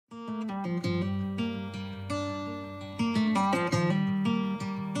Good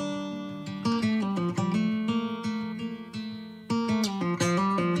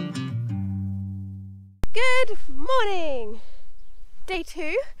morning! Day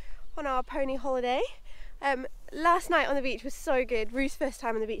 2 on our pony holiday. Last night on the beach was so good. Rue's first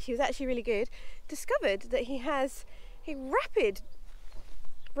time on the beach, he was actually really good. Discovered that he has a rapid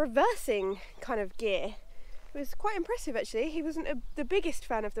reversing kind of gear. It was quite impressive actually. He wasn't the biggest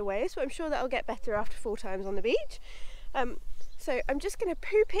fan of the waves, but I'm sure that'll get better after 4 times on the beach. So I'm just going to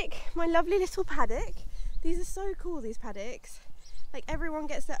poo pick my lovely little paddock. These are so cool, these paddocks. Like everyone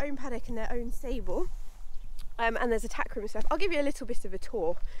gets their own paddock and their own stable. And there's a tack room and stuff. I'll give you a little bit of a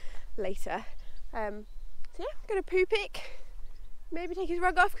tour later. So yeah, I'm going to poo pick, maybe take his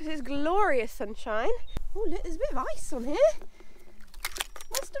rug off because it's glorious sunshine. Oh look, there's a bit of ice on here.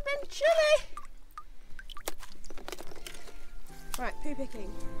 Must have been chilly. Right, poo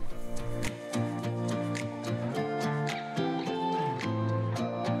picking.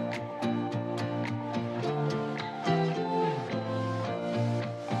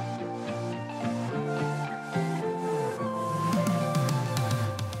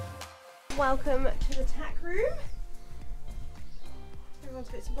 Welcome to the tack room. Everyone's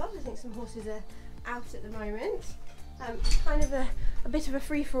bits and bobs. I think some horses are out at the moment. It's kind of a bit of a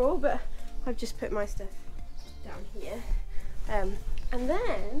free-for-all, but I've just put my stuff down here. And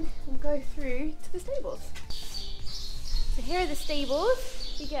then we'll go through to the stables. So here are the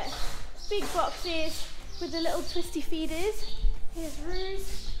stables. You get big boxes with the little twisty feeders. Here's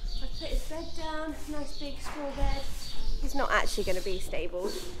Rue's. I've put his bed down, nice big straw bed. He's not actually going to be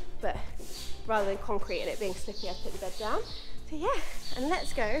stabled, but rather than concrete and it being slippy, I've put the bed down. So yeah, and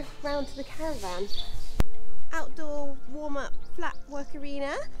let's go round to the caravan. Outdoor warm-up flat work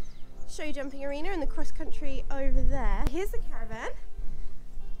arena, show jumping arena, and the cross country over there. Here's the caravan,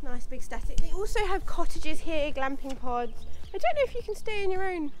 nice big static. They also have cottages here, glamping pods. I don't know if you can stay in your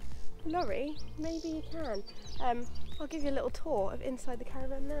own lorry, maybe you can. I'll give you a little tour of inside the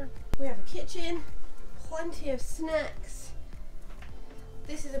caravan now. We have a kitchen, plenty of snacks.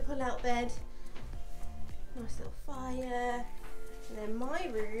 This is a pull-out bed, nice little fire, and then my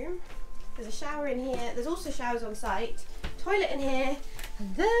room, there's a shower in here, there's also showers on site, toilet in here,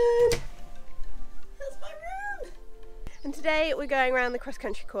 and then that's my room. And today we're going around the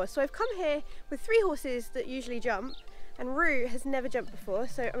cross-country course. So I've come here with 3 horses that usually jump, and Rue has never jumped before,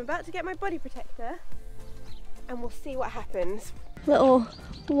 so I'm about to get my body protector and we'll see what happens. Little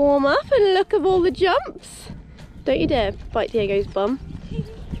warm up and look at all the jumps. Don't you dare bite Diego's bum.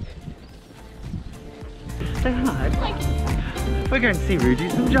 Say hi. We're going to see Rue do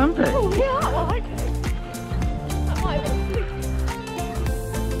some jumping. Oh yeah, well, okay. That might have been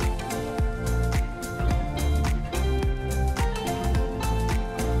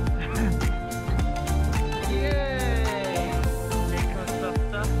Yay! Here comes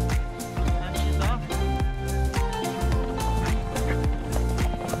Buster. And she's off.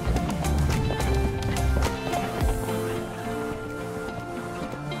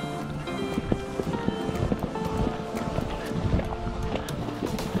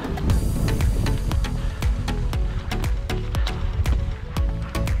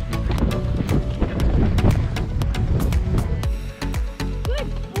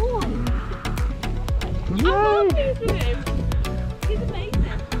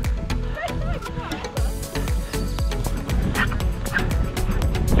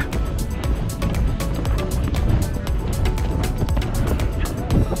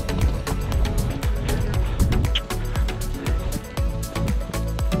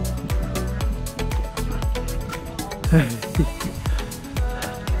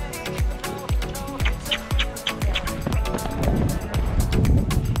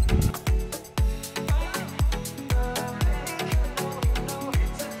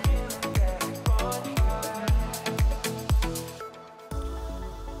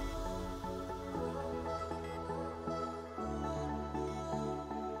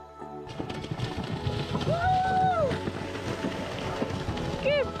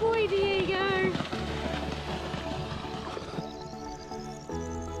 Good boy, Diego.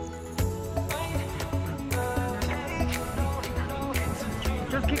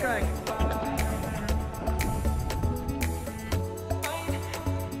 Just keep going.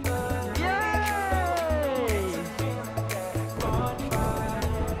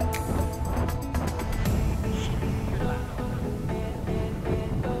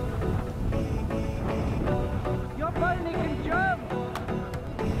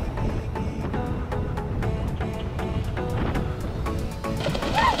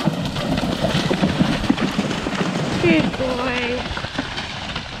 Good boy.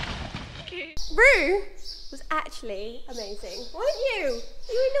 Roo was actually amazing, weren't you?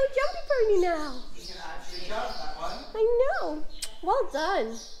 You're a little jumpy pony now. You can actually jump that one. I know. Well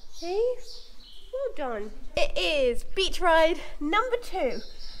done. Hey? Well done. It is beach ride number 2.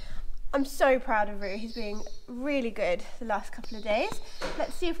 I'm so proud of Roo. He's been really good the last couple of days.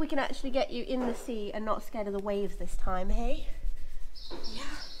 Let's see if we can actually get you in the sea and not scared of the waves this time, hey? Yeah.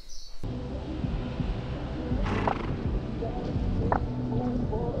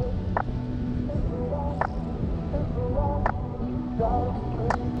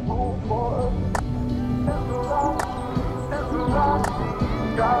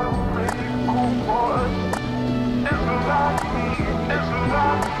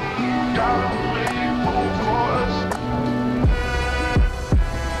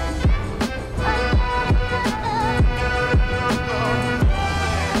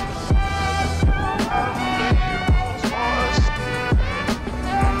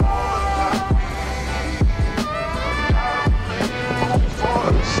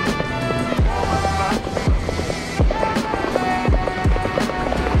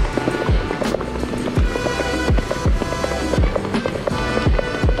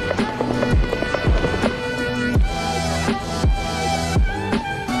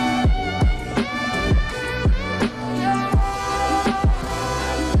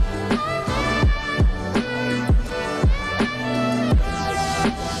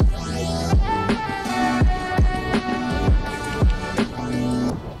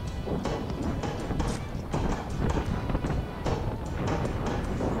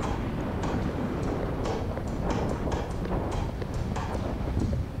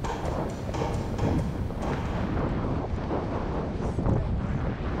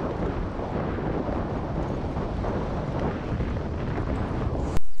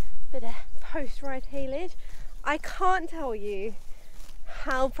 Post-ride haylage. I can't tell you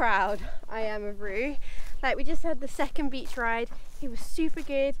how proud I am of Roo. Like, we just had the second beach ride. He was super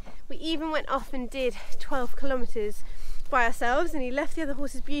good. We even went off and did 12 kilometers by ourselves, and he left the other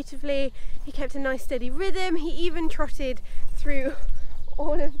horses beautifully. He kept a nice steady rhythm. He even trotted through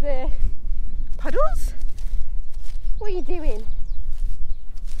all of the puddles. What are you doing?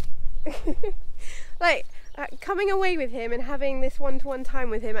 Like, coming away with him and having this one-to-one time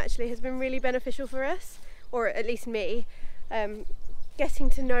with him actually has been really beneficial for us, or at least me. Getting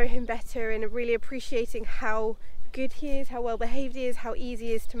to know him better and really appreciating how good he is, how well behaved he is, how easy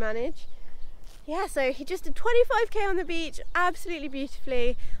he is to manage. Yeah, so he just did 25k on the beach, absolutely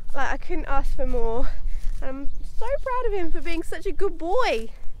beautifully. Like, I couldn't ask for more. And I'm so proud of him for being such a good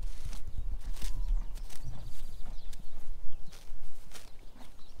boy.